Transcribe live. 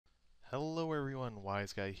Hello everyone,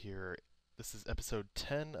 Wise Guy here. This is episode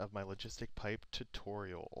 10 of my Logistic Pipe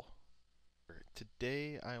tutorial.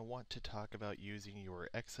 Today I want to talk about using your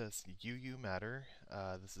excess UU matter.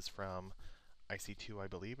 This is from IC2 I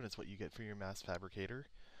believe, and it's what you get for your mass fabricator.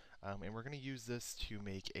 And we're going to use this to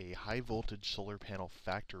make a high voltage solar panel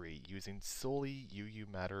factory using solely UU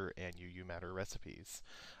matter and UU matter recipes.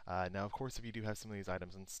 Now of course if you do have some of these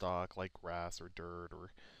items in stock like grass or dirt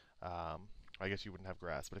or I guess you wouldn't have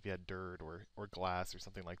grass, but if you had dirt or glass or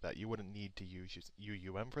something like that, you wouldn't need to use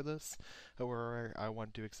UUM for this. However, I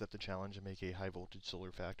want to accept the challenge and make a high voltage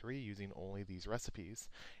solar factory using only these recipes.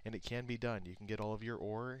 And it can be done. You can get all of your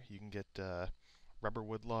ore, you can get rubber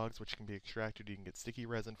wood logs, which can be extracted, you can get sticky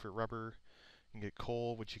resin for rubber, you can get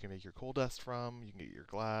coal, which you can make your coal dust from, you can get your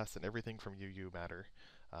glass, and everything from UU matter.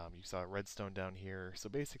 You saw redstone down here, so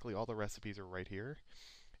basically all the recipes are right here.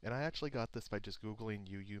 And I actually got this by just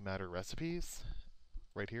Googling UU matter recipes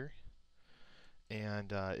right here.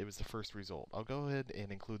 And it was the first result. I'll go ahead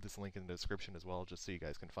and include this link in the description as well, just so you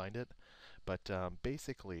guys can find it. But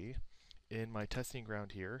basically, in my testing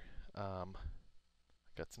ground here, I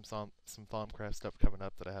got some Thaumcraft stuff coming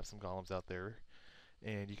up that I have some golems out there.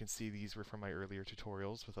 And you can see these were from my earlier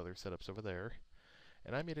tutorials with other setups over there.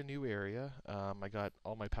 And I made a new area. I got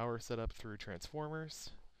all my power set up through transformers.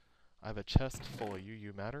 I have a chest full of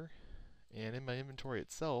UU matter, and in my inventory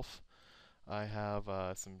itself, I have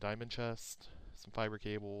some diamond chest, some fiber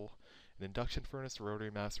cable, an induction furnace, a rotary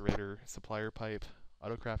macerator, supplier pipe,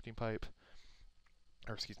 auto crafting pipe,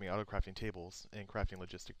 or excuse me, auto crafting tables, and crafting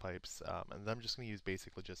logistic pipes. And then I'm just going to use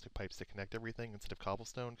basic logistic pipes to connect everything instead of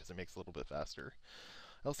cobblestone because it makes it a little bit faster.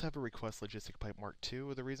 I also have a request logistic pipe Mark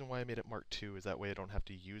II. The reason why I made it Mark II is that way I don't have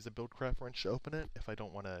to use a buildcraft wrench to open it if I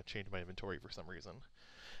don't want to change my inventory for some reason.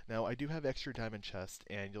 Now, I do have extra diamond chest,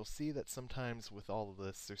 and you'll see that sometimes with all of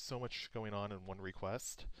this, there's so much going on in one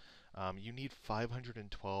request. You need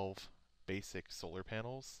 512 basic solar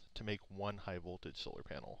panels to make one high voltage solar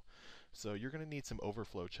panel. So you're going to need some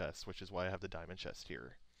overflow chests, which is why I have the diamond chest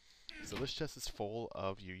here. So this chest is full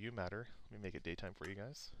of UU matter. Let me make it daytime for you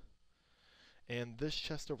guys. And this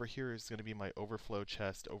chest over here is going to be my overflow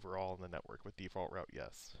chest overall in the network with default route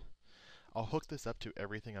yes. I'll hook this up to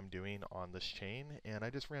everything I'm doing on this chain, and I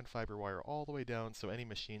just ran fiber wire all the way down, so any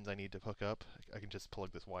machines I need to hook up, I can just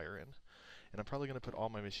plug this wire in. And I'm probably going to put all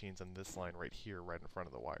my machines on this line right here, right in front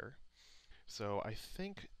of the wire. So I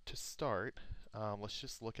think to start, let's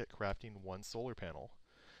just look at crafting one solar panel.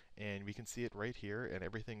 And we can see it right here, and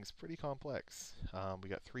everything's pretty complex. We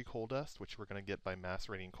got 3 coal dust, which we're going to get by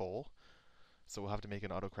macerating coal. So we'll have to make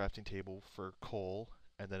an auto crafting table for coal,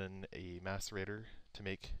 and then a macerator to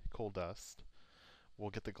make coal dust.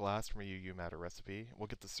 We'll get the glass from a UU matter recipe. We'll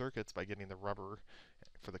get the circuits by getting the rubber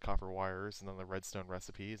for the copper wires, and then the redstone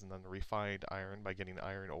recipes, and then the refined iron by getting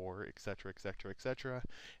iron ore, etc., etc., etc.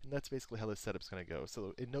 And that's basically how this setup's going to go.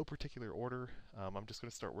 So in no particular order, I'm just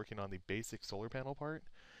going to start working on the basic solar panel part,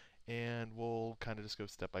 and we'll kind of just go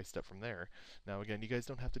step by step from there. Now again, you guys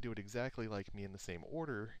don't have to do it exactly like me in the same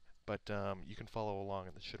order, but you can follow along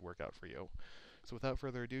and this should work out for you. So without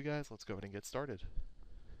further ado guys, let's go ahead and get started.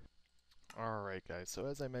 Alright guys, so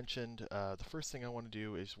as I mentioned, the first thing I want to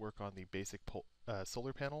do is work on the basic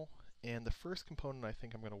solar panel, and the first component I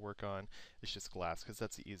think I'm going to work on is just glass, because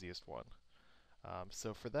that's the easiest one.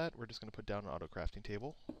 So for that, we're just going to put down an auto crafting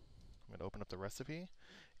table. I'm going to open up the recipe,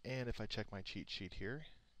 and if I check my cheat sheet here,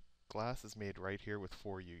 glass is made right here with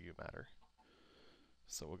 4 UU matter.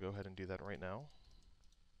 So we'll go ahead and do that right now.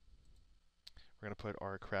 We're going to put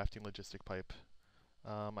our crafting logistic pipe,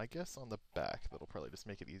 I guess on the back. That'll probably just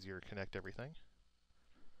make it easier to connect everything.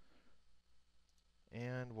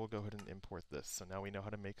 And we'll go ahead and import this. So now we know how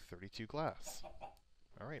to make 32 glass.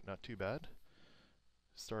 Alright, not too bad.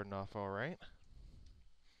 Starting off alright.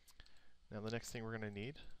 Now the next thing we're going to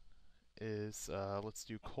need is, let's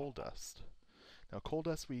do coal dust. Now coal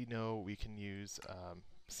dust we know we can use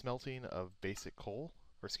smelting of basic coal,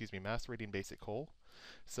 or excuse me, macerating basic coal.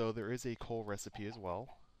 So there is a coal recipe as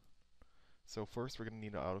well. So first we're going to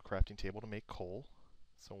need an auto crafting table to make coal.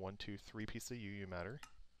 So 1, 2, 3 pieces of UU matter.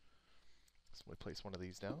 So we place one of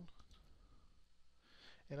these down.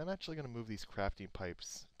 And I'm actually going to move these crafting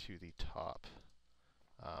pipes to the top.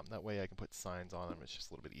 That way I can put signs on them. It's just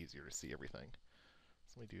a little bit easier to see everything.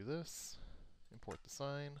 So let me do this. Import the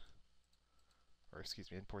sign. Or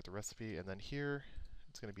excuse me, import the recipe. And then here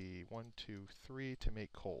it's going to be 1, 2, 3 to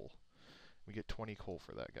make coal. We get 20 coal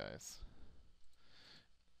for that, guys.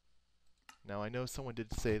 Now I know someone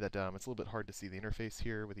did say that it's a little bit hard to see the interface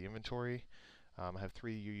here with the inventory. I have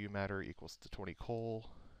 3 UU matter equals to 20 coal.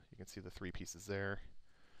 You can see the 3 pieces there.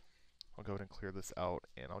 I'll go ahead and clear this out,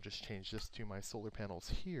 and I'll just change this to my solar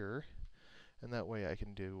panels here. and that way I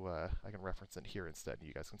can do I can reference it here instead.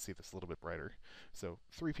 You guys can see this a little bit brighter. So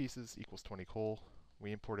 3 pieces equals 20 coal.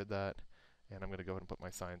 We imported that, and I'm going to go ahead and put my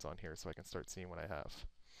signs on here so I can start seeing what I have.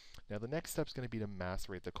 Now the next step is going to be to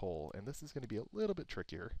macerate the coal, and this is going to be a little bit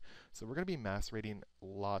trickier. So we're going to be macerating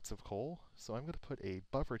lots of coal, so I'm going to put a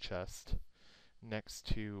buffer chest next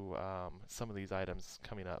to some of these items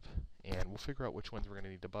coming up, and we'll figure out which ones we're going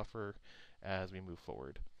to need to buffer as we move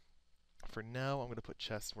forward. For now, I'm going to put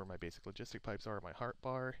chests where my basic logistic pipes are, my heart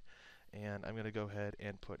bar, and I'm going to go ahead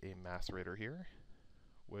and put a macerator here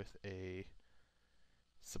with a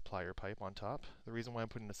supplier pipe on top. The reason why I'm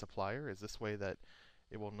putting a supplier is this way that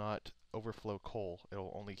it will not overflow coal. It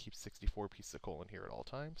will only keep 64 pieces of coal in here at all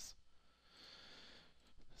times.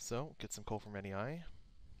 So, get some coal from NEI.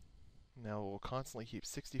 Now we'll constantly keep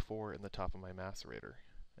 64 in the top of my macerator.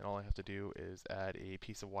 And all I have to do is add a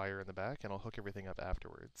piece of wire in the back, and I'll hook everything up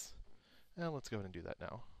afterwards. And let's go ahead and do that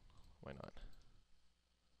now. Why not?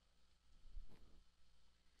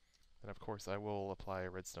 And of course I will apply a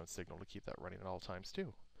redstone signal to keep that running at all times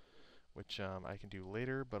too, which I can do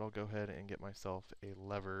later, but I'll go ahead and get myself a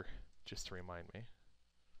lever just to remind me.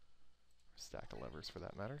 Stack of levers for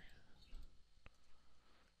that matter.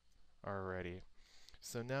 Alrighty,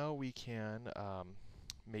 so now we can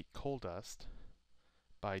make coal dust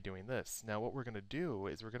by doing this. Now what we're going to do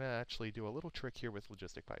is we're going to actually do a little trick here with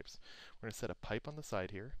logistic pipes. We're going to set a pipe on the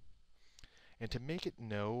side here, and to make it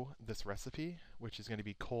know this recipe, which is going to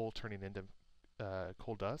be coal turning into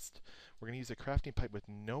coal dust, we're going to use a crafting pipe with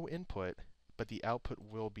no input, but the output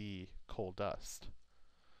will be coal dust.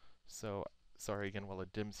 So, sorry again while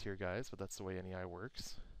it dims here guys, but that's the way NEI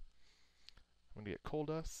works. I'm going to get coal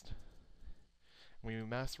dust. When you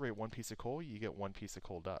macerate one piece of coal, you get one piece of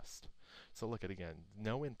coal dust. So look at it again,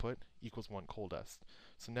 no input equals one coal dust.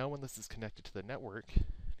 So now when this is connected to the network,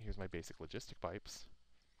 here's my basic logistic pipes,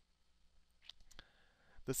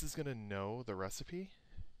 this is going to know the recipe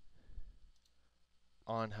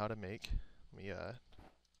on how to make, let me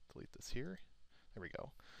delete this here, there we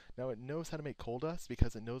go. Now it knows how to make coal dust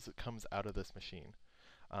because it knows it comes out of this machine.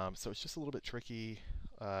 So it's just a little bit tricky,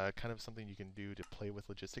 kind of something you can do to play with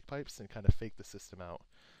logistic pipes and kind of fake the system out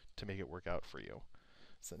to make it work out for you.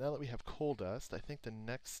 So now that we have coal dust, I think the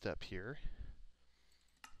next step here,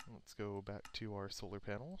 let's go back to our solar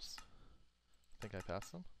panels. I think I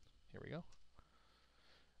passed them. Here we go.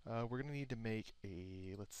 We're going to need to make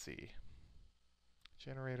a, let's see,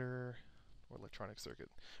 generator or electronic circuit.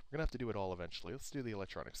 We're going to have to do it all eventually. Let's do the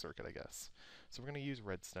electronic circuit, I guess. So we're going to use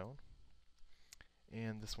redstone.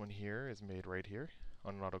 And this one here is made right here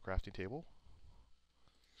on an auto crafting table.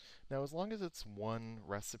 Now as long as it's one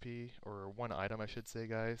recipe, or one item I should say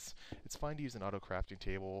guys, it's fine to use an auto crafting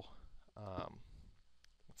table.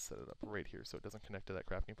 Let's set it up right here so it doesn't connect to that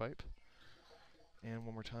crafting pipe. And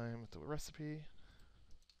one more time with the recipe.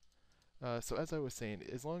 So as I was saying,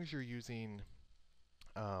 as long as you're using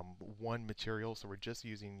one material, so we're just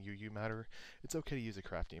using UU matter, it's okay to use a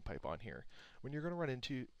crafting pipe on here. When you're going to run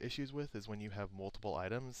into issues with is when you have multiple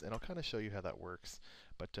items, and I'll kind of show you how that works.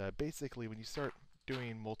 But basically when you start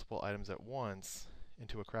doing multiple items at once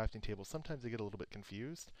into a crafting table, sometimes they get a little bit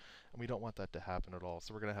confused, and we don't want that to happen at all,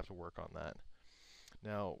 so we're going to have to work on that.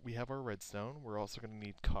 Now we have our redstone. We're also going to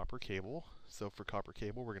need copper cable. So for copper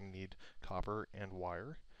cable we're going to need copper and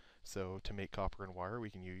wire. So to make copper and wire we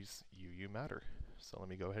can use UU matter. So let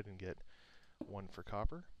me go ahead and get one for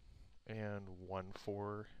copper and one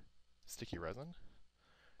for sticky resin.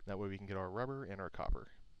 That way we can get our rubber and our copper.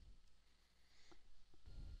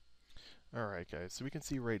 Alright guys, so we can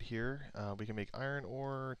see right here, we can make iron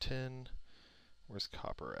ore, tin. Where's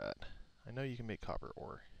copper at? I know you can make copper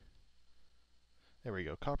ore. There we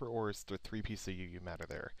go, copper ore is the 3 pieces of UU matter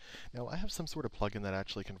there. Now I have some sort of plugin that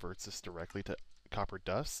actually converts this directly to copper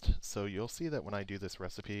dust, so you'll see that when I do this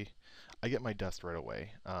recipe, I get my dust right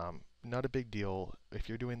away. Not a big deal. If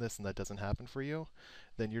you're doing this and that doesn't happen for you,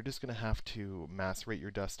 then you're just going to have to macerate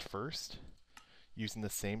your dust first, using the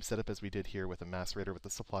same setup as we did here with a macerator with the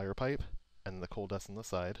supplier pipe and the coal dust on the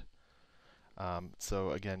side.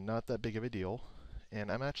 So again, not that big of a deal. And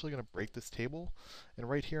I'm actually going to break this table, and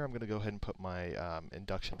right here I'm going to go ahead and put my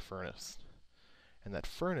induction furnace. And that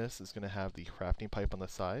furnace is going to have the crafting pipe on the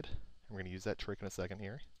side. We're going to use that trick in a second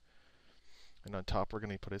here. And on top we're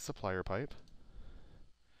going to put a supplier pipe.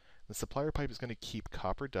 The supplier pipe is going to keep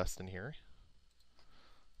copper dust in here.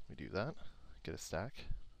 Let me do that. Get a stack.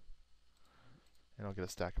 And I'll get a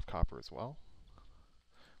stack of copper as well.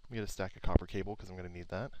 Let me get a stack of copper cable because I'm going to need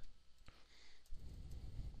that.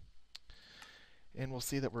 And we'll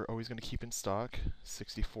see that we're always going to keep in stock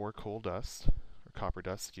 64 coal dust, or copper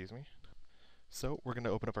dust, excuse me. So we're going to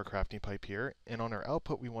open up our crafting pipe here, and on our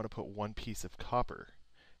output we want to put one piece of copper.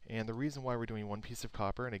 And the reason why we're doing one piece of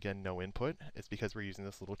copper, and again no input, is because we're using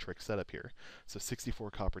this little trick setup here. So 64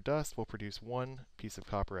 copper dust will produce one piece of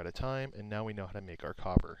copper at a time, and now we know how to make our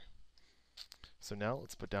copper. So now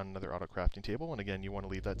let's put down another auto crafting table, and again you want to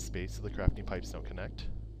leave that space so the crafting pipes don't connect.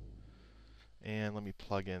 And let me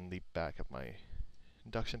plug in the back of my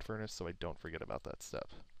induction furnace so I don't forget about that step.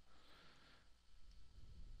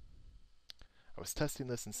 I was testing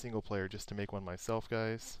this in single player just to make one myself,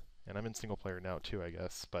 guys, and I'm in single player now too, I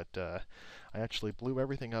guess, but I actually blew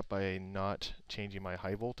everything up by not changing my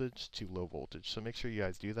high voltage to low voltage, so make sure you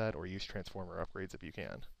guys do that or use transformer upgrades if you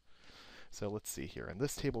can. So let's see here. In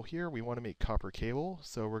this table here, we want to make copper cable,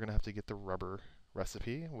 so we're going to have to get the rubber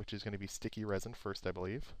recipe, which is going to be sticky resin first, I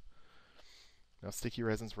believe. Now sticky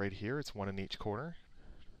resin's right here, it's one in each corner.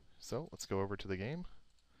 So let's go over to the game.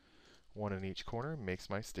 One in each corner makes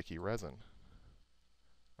my sticky resin.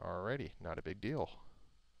 Alrighty, not a big deal.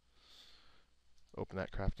 Open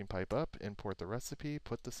that crafting pipe up, import the recipe,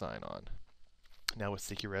 put the sign on. Now with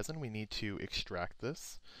sticky resin, we need to extract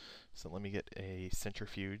this. So let me get a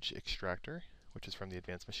centrifuge extractor, which is from the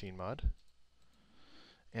advanced machine mod.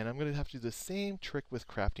 And I'm going to have to do the same trick with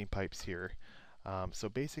crafting pipes here. So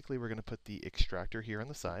basically we're going to put the extractor here on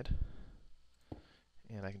the side.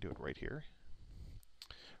 And I can do it right here.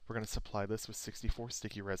 We're going to supply this with 64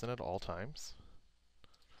 sticky resin at all times.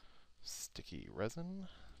 Sticky resin,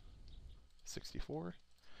 64.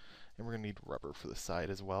 And we're going to need rubber for the side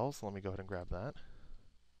as well, so let me go ahead and grab that.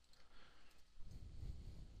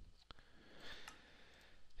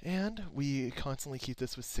 And we constantly keep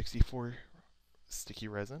this with 64 sticky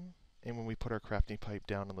resin. And when we put our crafting pipe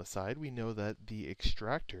down on the side, we know that the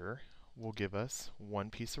extractor will give us one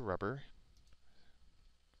piece of rubber.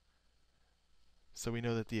 So we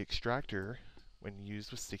know that the extractor, when used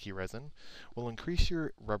with sticky resin, will increase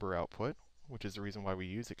your rubber output, which is the reason why we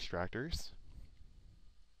use extractors.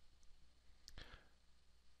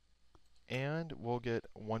 And we'll get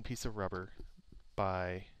one piece of rubber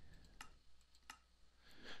by...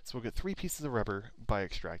 So we'll get 3 pieces of rubber by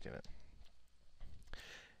extracting it.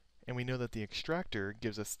 And we know that the extractor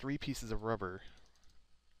gives us 3 pieces of rubber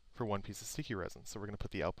for 1 piece of sticky resin. So we're going to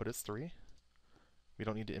put the output as 3. We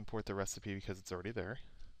don't need to import the recipe because it's already there.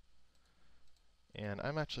 And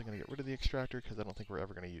I'm actually going to get rid of the extractor because I don't think we're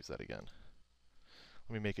ever going to use that again.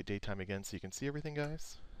 Let me make it daytime again so you can see everything,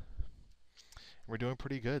 guys. And we're doing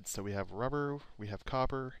pretty good. So we have rubber, we have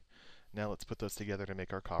copper. Now let's put those together to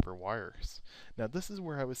make our copper wires. Now this is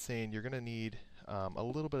where I was saying you're going to need a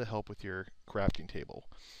little bit of help with your crafting table.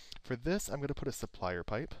 For this, I'm going to put a supplier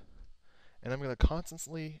pipe, and I'm going to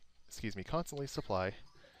constantly supply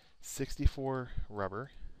 64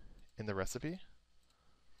 rubber in the recipe.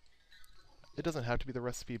 It doesn't have to be the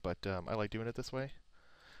recipe, but I like doing it this way.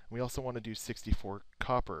 We also want to do 64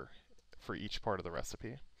 copper for each part of the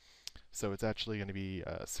recipe. So it's actually going to be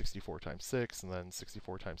 64 times 6 and then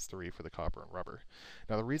 64 times 3 for the copper and rubber.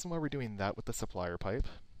 Now the reason why we're doing that with the supplier pipe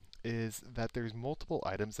is that there's multiple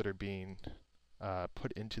items that are being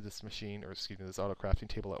put into this machine, or excuse me, this auto crafting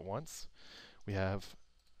table at once. We have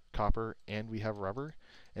copper and we have rubber,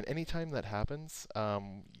 and anytime that happens,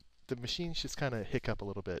 the machines just kind of hiccup a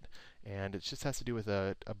little bit, and it just has to do with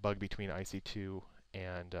a bug between IC2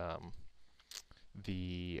 and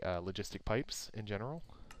the logistic pipes in general.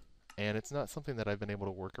 And it's not something that I've been able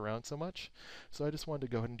to work around so much, so I just wanted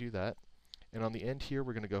to go ahead and do that. And on the end here,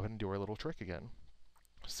 we're going to go ahead and do our little trick again.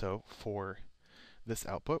 So for this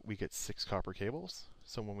output, we get 6 copper cables.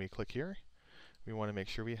 So when we click here, we want to make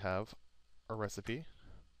sure we have our recipe,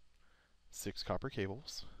 6 copper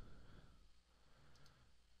cables.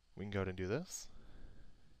 We can go ahead and do this.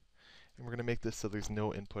 And we're going to make this so there's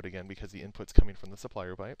no input again because the input's coming from the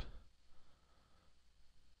supplier pipe.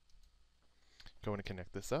 Going to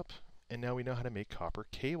connect this up, and now we know how to make copper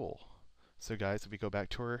cable. So guys, if we go back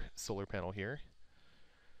to our solar panel here,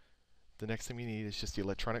 the next thing we need is just the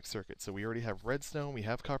electronic circuit. So we already have redstone, we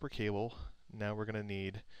have copper cable, now we're going to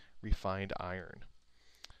need refined iron.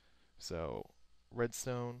 So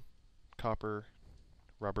redstone, copper,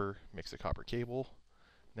 rubber makes a copper cable.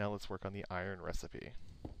 Now let's work on the iron recipe.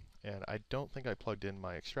 And I don't think I plugged in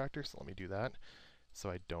my extractor, so let me do that so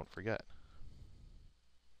I don't forget.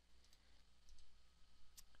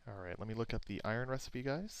 Alright, let me look up the iron recipe,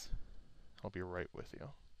 guys. I'll be right with you.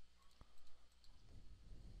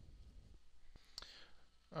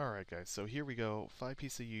 Alright guys, so here we go. 5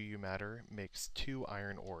 pieces of UU matter makes 2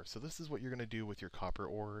 iron ore. So this is what you're going to do with your copper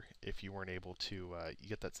ore if you weren't able to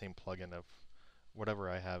get that same plugin of whatever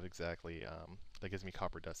I have exactly that gives me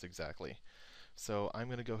copper dust exactly. So I'm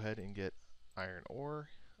going to go ahead and get iron ore.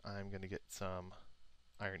 I'm going to get some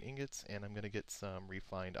iron ingots, and I'm going to get some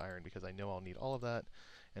refined iron because I know I'll need all of that,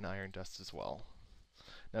 and iron dust as well.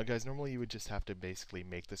 Now guys, normally you would just have to basically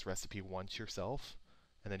make this recipe once yourself,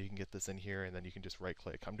 and then you can get this in here, and then you can just right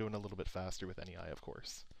click. I'm doing a little bit faster with NEI, of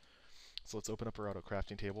course. So let's open up our auto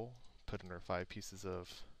crafting table, put in our 5 pieces of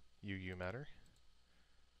UU matter.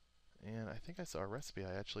 And I think I saw a recipe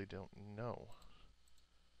I actually don't know.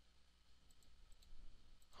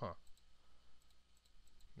 Huh.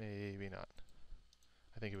 Maybe not.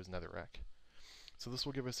 I think it was netherrack. So this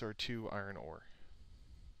will give us our 2 iron ore.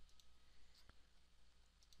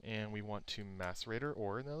 And we want to macerate our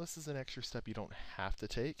ore. Now this is an extra step you don't have to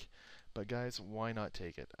take, but guys, why not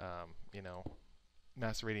take it? You know,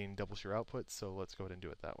 macerating doubles your output, so let's go ahead and do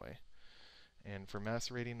it that way. And for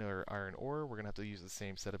macerating our iron ore, we're going to have to use the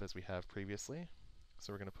same setup as we have previously.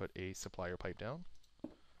 So we're going to put a supplier pipe down.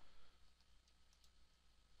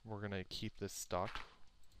 We're going to keep this stocked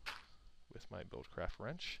with my buildcraft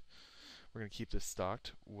wrench. We're going to keep this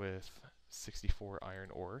stocked with 64 iron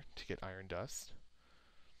ore to get iron dust.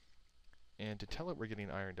 And to tell it we're getting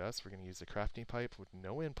iron dust, we're going to use a crafting pipe with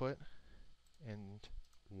no input and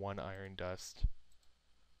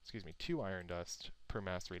 2 iron dust per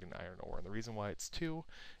macerating iron ore. And the reason why it's 2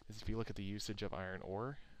 is if you look at the usage of iron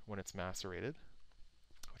ore when it's macerated,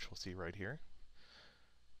 which we'll see right here.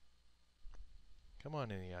 Come on,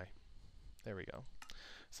 NEI. There we go.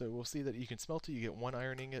 So we'll see that you can smelt it, you get 1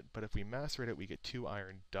 iron ingot, but if we macerate it, we get 2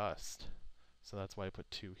 iron dust. So that's why I put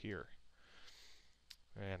 2 here.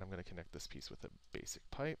 And I'm going to connect this piece with a basic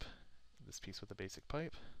pipe, this piece with a basic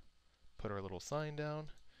pipe, put our little sign down.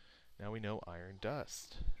 Now we know iron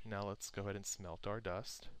dust. Now let's go ahead and smelt our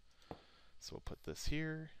dust. So we'll put this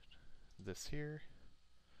here,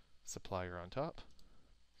 supplier on top.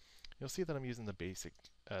 You'll see that I'm using the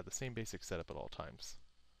same basic setup at all times.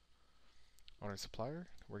 On our supplier,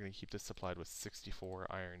 we're going to keep this supplied with 64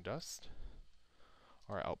 iron dust.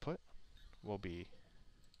 Our output will be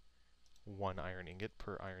 1 iron ingot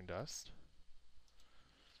per iron dust.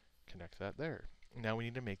 Connect that there. Now we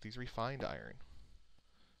need to make these refined iron.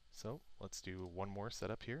 So let's do one more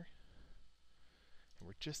setup here. And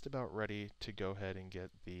we're just about ready to go ahead and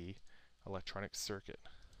get the electronic circuit.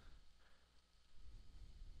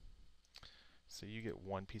 So you get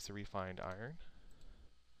 1 piece of refined iron.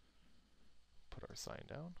 Put our sign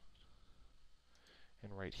down.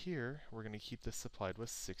 And right here, we're going to keep this supplied with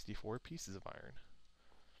 64 pieces of iron.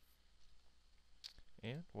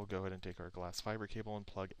 And we'll go ahead and take our glass fiber cable and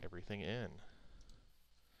plug everything in.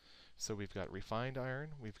 So we've got refined iron,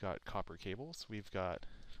 we've got copper cables, we've got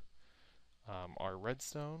our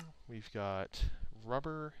redstone, we've got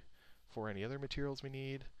rubber for any other materials we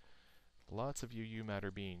need. Lots of UU matter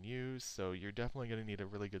being used, so you're definitely going to need a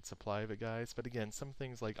really good supply of it, guys. But again, some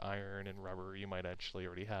things like iron and rubber you might actually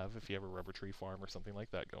already have if you have a rubber tree farm or something like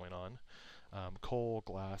that going on. Coal,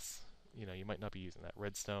 glass, you know, you might not be using that.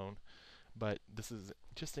 Redstone. But this is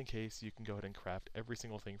just in case you can go ahead and craft every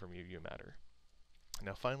single thing from UU matter.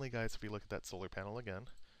 Now finally, guys, if we look at that solar panel again,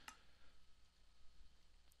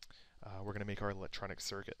 we're going to make our electronic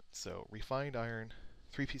circuit. So refined iron,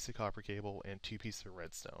 3 pieces of copper cable, and 2 pieces of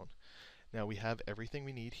redstone. Now we have everything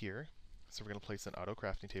we need here, so we're going to place an auto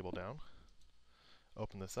crafting table down,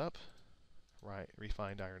 open this up,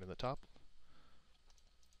 refined iron in the top,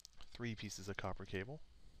 3 pieces of copper cable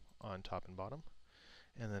on top and bottom,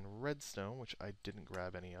 and then redstone, which I didn't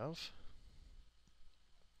grab any of.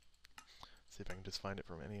 See if I can just find it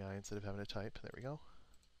from NEI instead of having to type. There we go.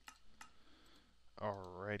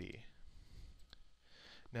 Alrighty.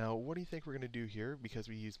 Now, what do you think we're going to do here? Because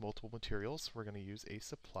we use multiple materials, we're going to use a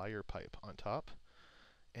supplier pipe on top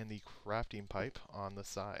and the crafting pipe on the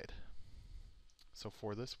side. So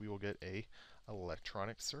for this, we will get a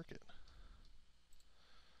electronic circuit.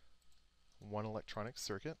 1 electronic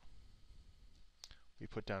circuit. We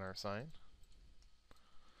put down our sign.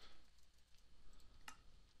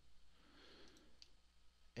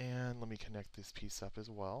 And let me connect this piece up as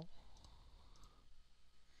well.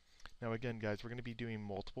 Now again, guys, we're going to be doing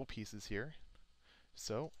multiple pieces here.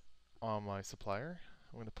 So on my supplier,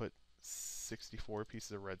 I'm going to put 64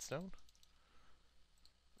 pieces of redstone.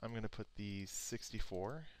 I'm going to put the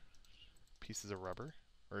 64 pieces of rubber,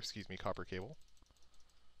 or excuse me, copper cable.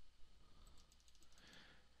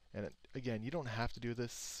 And again, you don't have to do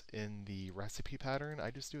this in the recipe pattern. I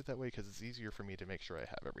just do it that way because it's easier for me to make sure I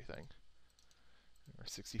have everything. Or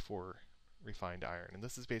 64 refined iron. And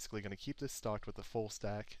this is basically going to keep this stocked with a full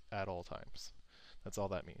stack at all times. That's all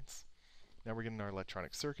that means. Now we're getting our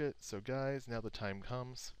electronic circuit. So guys, now the time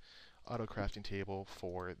comes. Auto crafting table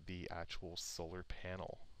for the actual solar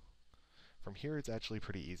panel. From here it's actually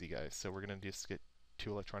pretty easy, guys. So we're going to just get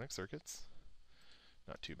 2 electronic circuits.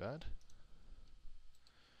 Not too bad.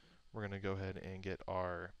 We're going to go ahead and get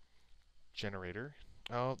our generator.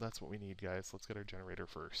 Oh, that's what we need, guys. Let's get our generator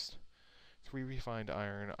first. 3 refined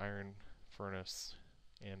iron, iron furnace,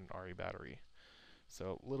 and an RE battery.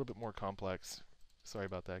 So a little bit more complex. Sorry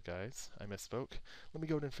about that, guys. I misspoke. Let me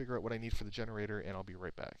go ahead and figure out what I need for the generator, and I'll be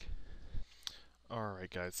right back. Alright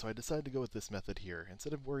guys, so I decided to go with this method here.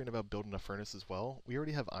 Instead of worrying about building a furnace as well, we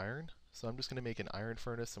already have iron, so I'm just going to make an iron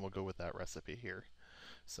furnace and we'll go with that recipe here.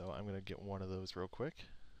 So I'm going to get one of those real quick.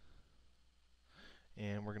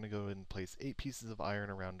 And we're going to go ahead and place 8 pieces of iron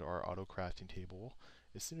around our auto crafting table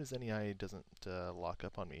as soon as NEI doesn't lock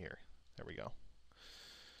up on me here. There we go.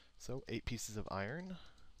 So 8 pieces of iron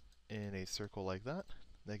in a circle like that.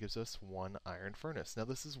 That gives us 1 iron furnace. Now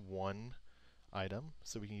this is 1 item,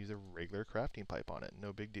 so we can use a regular crafting pipe on it.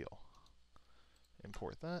 No big deal.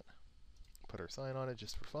 Import that. Put our sign on it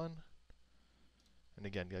just for fun. And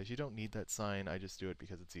again, guys, you don't need that sign. I just do it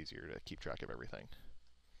because it's easier to keep track of everything.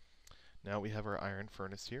 Now we have our iron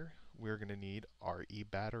furnace here. We're going to need RE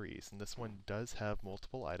batteries, and this one does have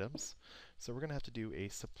multiple items. So we're going to have to do a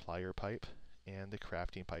supplier pipe and the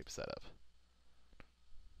crafting pipe setup.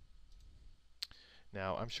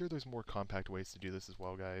 Now, I'm sure there's more compact ways to do this as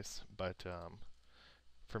well, guys, but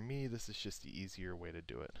for me, this is just the easier way to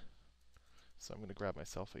do it. So I'm going to grab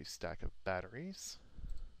myself a stack of batteries.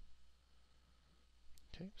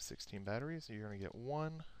 Okay, 16 batteries. You're going to get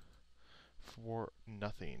 1 for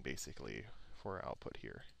nothing, basically, for our output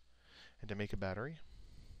here. And to make a battery,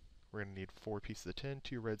 we're going to need 4 pieces of tin,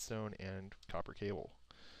 2 redstone, and copper cable.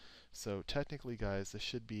 So technically, guys, this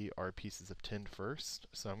should be our pieces of tin first.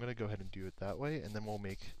 So I'm going to go ahead and do it that way, and then we'll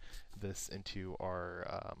make this into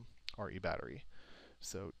our RE battery.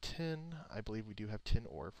 So tin, I believe we do have tin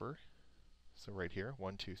ore for. So right here,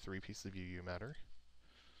 1, 2, 3 pieces of UU matter.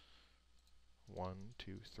 1,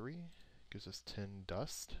 2, 3 gives us tin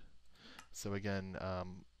dust. So again,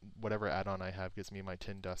 whatever add-on I have gives me my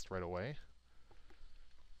tin dust right away.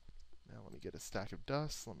 Now let me get a stack of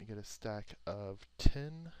dust. Let me get a stack of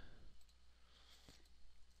tin.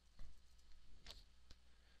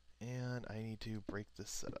 And I need to break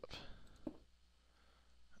this setup.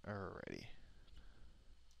 Alrighty.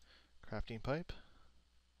 Crafting pipe.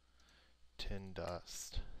 Tin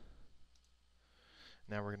dust.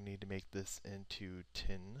 Now we're going to need to make this into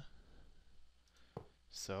tin.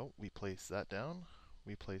 So we place that down.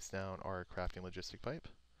 We place down our crafting logistic pipe.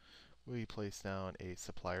 We place down a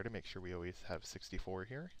supplier to make sure we always have 64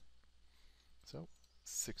 here. So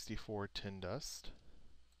 64 tin dust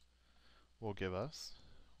will give us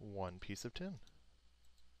 1 piece of tin.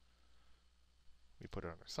 We put it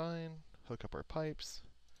on our sign, hook up our pipes,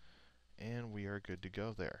 and we are good to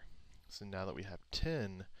go there. So now that we have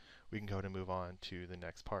tin, we can go ahead and move on to the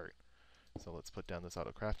next part. So let's put down this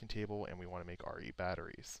auto crafting table, and we want to make RE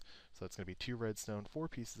batteries. So it's going to be 2 redstone, 4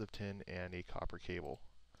 pieces of tin, and a copper cable.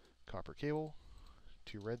 Copper cable,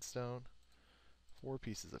 2 redstone, 4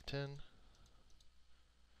 pieces of tin,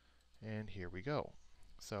 and here we go.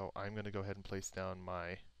 So I'm going to go ahead and place down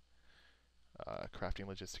my crafting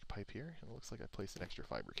logistic pipe here. And it looks like I placed an extra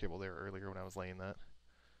fiber cable there earlier when I was laying that.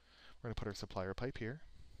 We're going to put our supplier pipe here.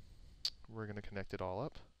 We're going to connect it all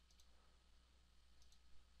up.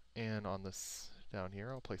 And on this down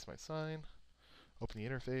here, I'll place my sign, open the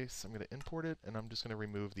interface. I'm going to import it, and I'm just going to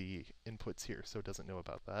remove the inputs here so it doesn't know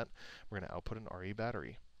about that. We're going to output an RE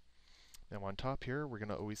battery. Now on top here, we're going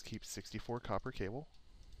to always keep 64 copper cable.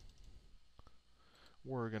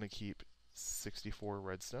 We're going to keep 64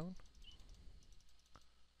 redstone.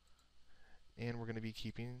 And we're going to be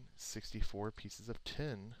keeping 64 pieces of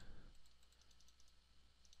tin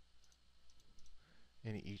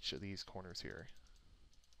in each of these corners here.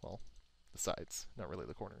 Well, the sides, not really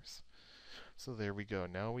the corners. So there we go.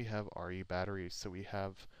 Now we have RE batteries. So we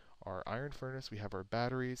have our iron furnace, we have our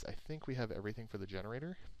batteries. I think we have everything for the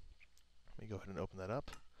generator. Let me go ahead and open that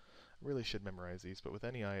up. I really should memorize these, but with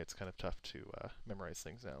NEI it's kind of tough to memorize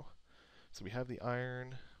things now. So we have the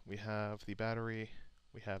iron, we have the battery,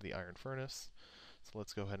 we have the iron furnace. So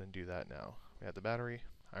let's go ahead and do that now. We have the battery,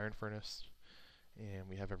 iron furnace, and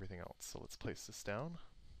we have everything else. So let's place this down.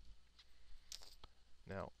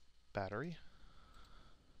 Now, battery,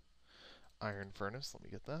 iron furnace, let me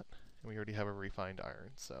get that. And we already have a refined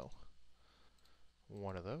iron, so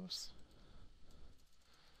 1 of those.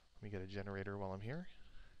 Let me get a generator while I'm here.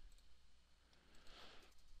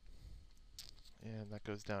 And that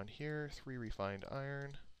goes down here, 3 refined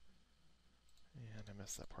iron. And I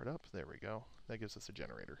messed that part up. There we go. That gives us a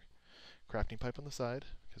generator. Crafting pipe on the side,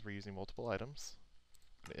 because we're using multiple items.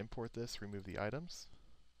 I'm going to import this, remove the items.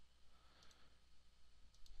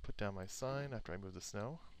 Put down my sign after I move the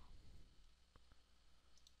snow.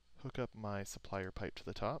 Hook up my supplier pipe to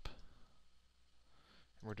the top.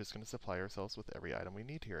 And we're just going to supply ourselves with every item we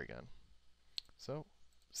need here again. So,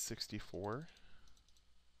 64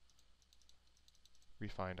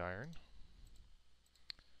 refined iron.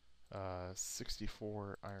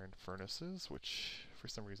 64 iron furnaces, which for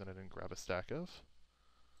some reason I didn't grab a stack of.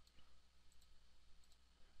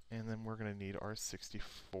 And then we're going to need our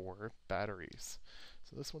 64 batteries.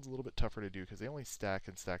 So this one's a little bit tougher to do because they only stack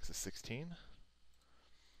in stacks of 16.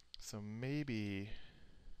 So maybe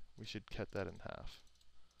we should cut that in half.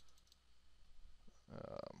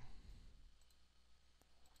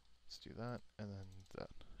 Let's do that, and then that.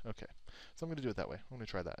 Okay, so I'm going to do it that way. I'm going to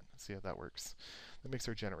try that, see how that works. That makes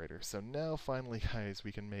our generator. So now finally, guys,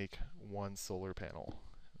 we can make one solar panel.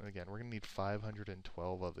 And again, we're going to need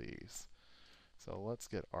 512 of these. So let's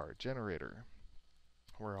get our generator.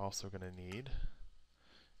 We're also going to need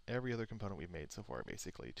every other component we've made so far,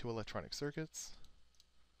 basically. 2 electronic circuits.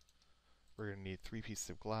 We're going to need 3 pieces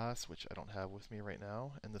of glass, which I don't have with me right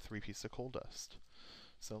now, and the 3 pieces of coal dust.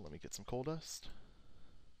 So let me get some coal dust.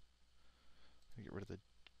 Get rid of the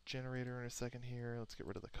generator in a second here. Let's get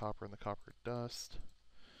rid of the copper and the copper dust.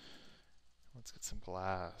 Let's get some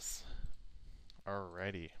glass.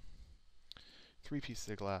 Alrighty. 3 pieces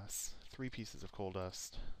of glass, 3 pieces of coal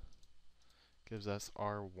dust. Gives us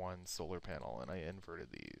our one solar panel, and I inverted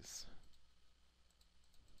these.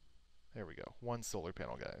 There we go. One solar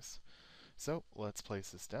panel, guys. So let's place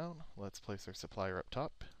this down. Let's place our supplier up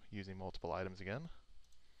top using multiple items again.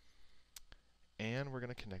 And we're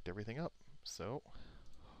going to connect everything up. So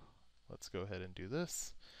let's go ahead and do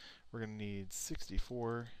this. We're going to need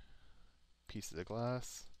 64 pieces of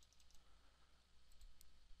glass.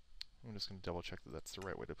 I'm just going to double check that that's the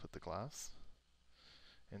right way to put the glass.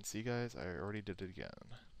 And see, guys, I already did it again.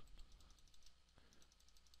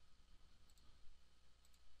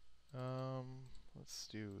 Let's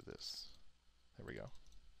do this. There we go.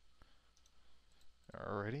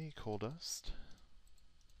 Alrighty, coal dust.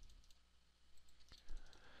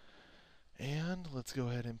 And let's go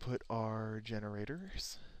ahead and put our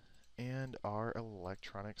generators and our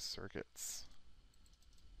electronic circuits.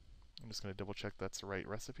 I'm just going to double check that's the right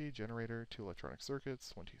recipe. Generator, 2 electronic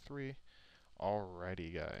circuits, 1, 2, 3.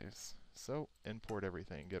 Alrighty, guys. So, import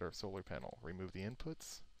everything. Get our solar panel. Remove the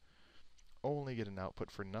inputs. Only get an output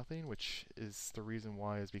for nothing, which is the reason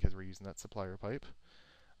why is because we're using that supplier pipe.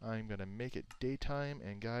 I'm going to make it daytime,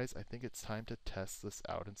 and guys, I think it's time to test this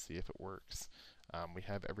out and see if it works. We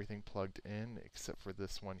have everything plugged in except for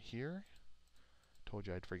this one here. Told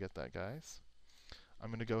you I'd forget that, guys. I'm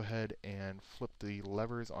going to go ahead and flip the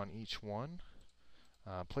levers on each one.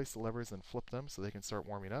 Place the levers and flip them so they can start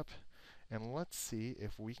warming up. And let's see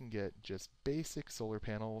if we can get just basic solar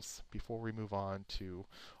panels before we move on to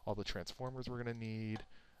all the transformers we're going to need.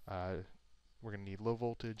 We're going to need low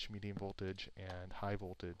voltage, medium voltage, and high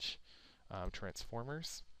voltage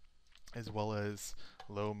transformers, as well as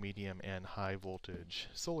low, medium, and high voltage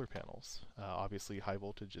solar panels. Obviously, high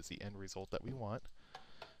voltage is the end result that we want.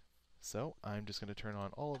 So I'm just going to turn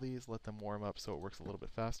on all of these, let them warm up so it works a little bit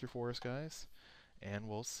faster for us, guys, and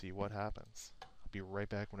we'll see what happens. I'll be right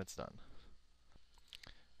back when it's done.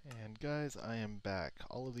 And guys, I am back.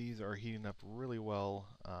 All of these are heating up really well.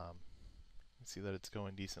 You can see that it's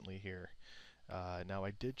going decently here. Now I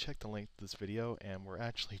did check the length of this video, and we're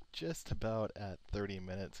actually just about at 30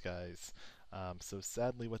 minutes, guys. So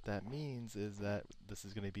sadly what that means is that this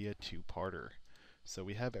is going to be a 2-parter. So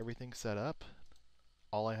we have everything set up.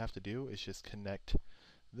 All I have to do is just connect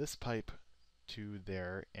this pipe to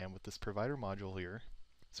there, and with this provider module here,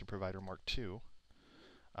 so provider Mark II,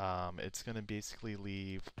 it's going to basically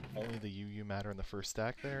leave only the UU matter in the first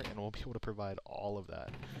stack there, and we'll be able to provide all of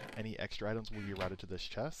that. Any extra items will be routed to this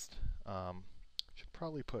chest. Should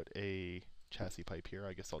probably put a chassis pipe here.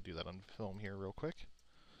 I guess I'll do that on film here real quick.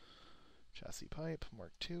 Chassis pipe,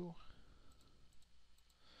 Mark II.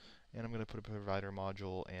 And I'm going to put a provider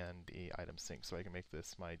module and the item sync so I can make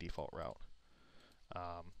this my default route.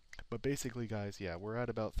 But basically, guys, yeah, we're at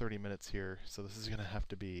about 30 minutes here, so this is going to have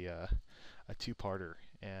to be a 2-parter.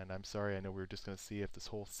 And I'm sorry, I know we were just going to see if this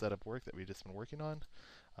whole setup worked that we've just been working on.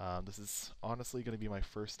 This is honestly going to be my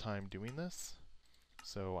first time doing this.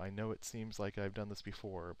 So I know it seems like I've done this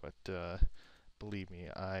before, but believe me,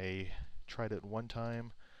 I tried it one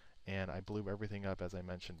time, and I blew everything up, as I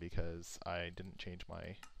mentioned, because I didn't change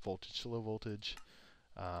my voltage to low voltage.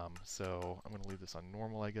 So I'm going to leave this on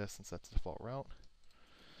normal, I guess, since that's the default route.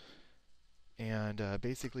 And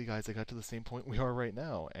basically, guys, I got to the same point we are right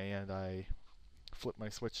now, and I flipped my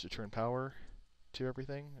switch to turn power to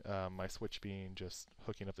everything, my switch being just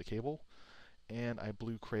hooking up the cable. and I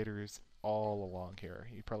blew craters all along here.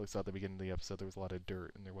 You probably saw at the beginning of the episode there was a lot of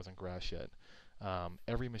dirt and there wasn't grass yet.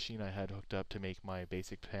 Every machine I had hooked up to make my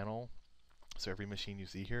basic panel, so every machine you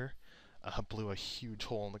see here, blew a huge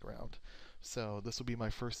hole in the ground. So this will be my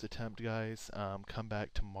first attempt, guys. Come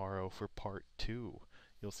back tomorrow for part 2.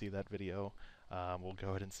 You'll see that video. We'll go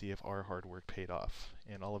ahead and see if our hard work paid off.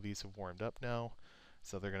 And all of these have warmed up now,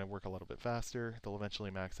 so they're going to work a little bit faster. They'll eventually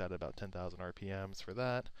max out at about 10,000 RPMs for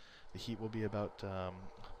that. The heat will be about,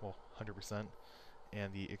 well, 100%.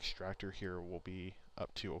 And the extractor here will be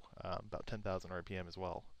up to about 10,000 RPM as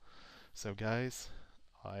well. So guys,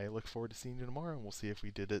 I look forward to seeing you tomorrow, and we'll see if we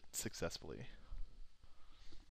did it successfully.